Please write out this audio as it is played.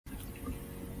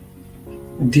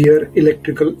Dear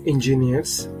electrical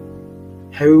engineers,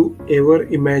 have you ever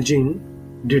imagined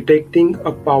detecting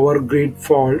a power grid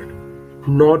fault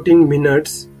not in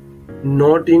minutes,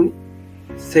 not in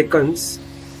seconds,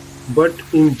 but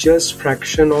in just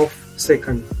fraction of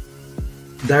second?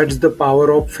 That's the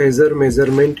power of phasor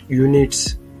measurement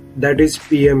units, that is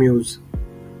PMUs.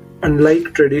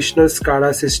 Unlike traditional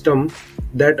SCADA system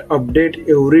that update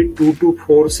every 2 to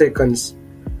 4 seconds,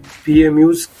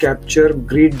 PMUs capture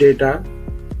grid data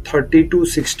 30 to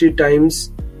 60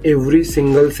 times every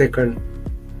single second.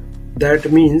 That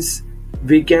means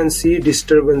we can see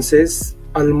disturbances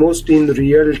almost in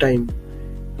real time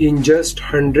in just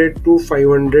 100 to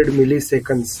 500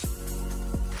 milliseconds.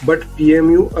 But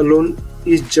PMU alone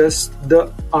is just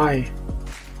the eye.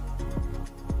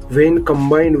 When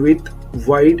combined with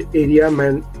wide area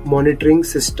monitoring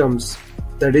systems,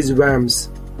 that is WAMS,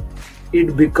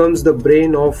 it becomes the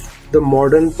brain of the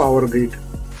modern power grid.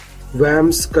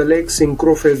 WAMS collects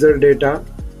synchrophasor data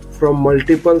from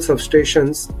multiple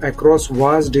substations across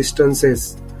vast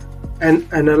distances and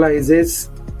analyzes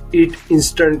it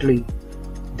instantly.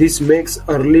 This makes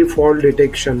early fault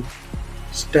detection,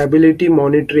 stability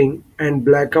monitoring, and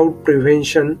blackout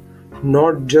prevention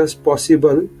not just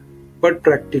possible but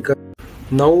practical.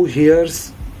 Now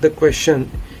here's the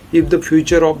question: if the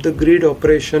future of the grid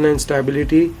operation and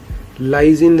stability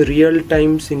lies in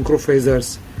real-time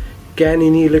synchrophasors, can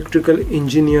any electrical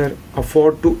engineer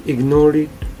afford to ignore it?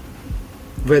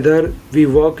 Whether we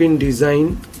work in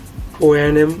design,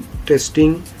 O&M,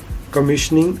 testing,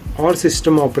 commissioning, or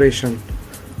system operation,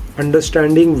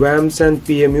 understanding WAMS and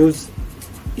PMUs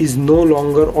is no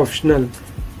longer optional,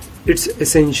 it's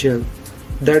essential.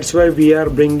 That's why we are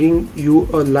bringing you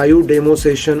a live demo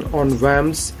session on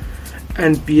WAMS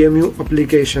and PMU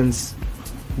applications.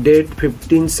 Date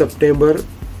 15 September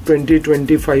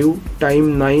 2025,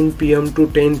 time 9 pm to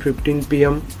 10:15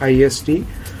 pm IST,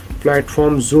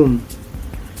 platform Zoom.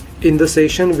 In the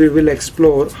session we will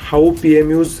explore how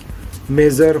PMUs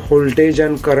measure voltage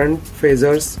and current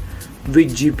phasors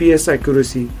with GPS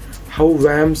accuracy, how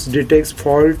WAMS detects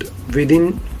fault within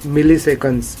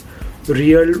milliseconds,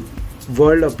 real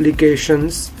world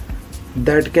applications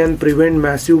that can prevent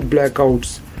massive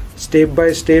blackouts,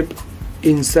 step-by-step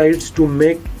insights to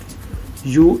make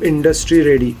you industry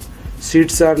ready.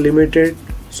 Seats are limited,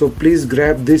 so please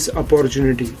grab this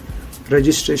opportunity.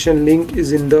 Registration link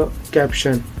is in the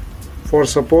caption. For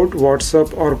support,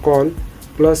 WhatsApp or call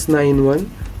 +91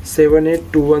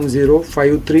 78210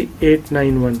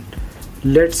 53891.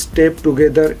 Let's step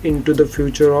together into the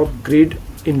future of grid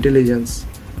intelligence.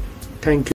 Thank you.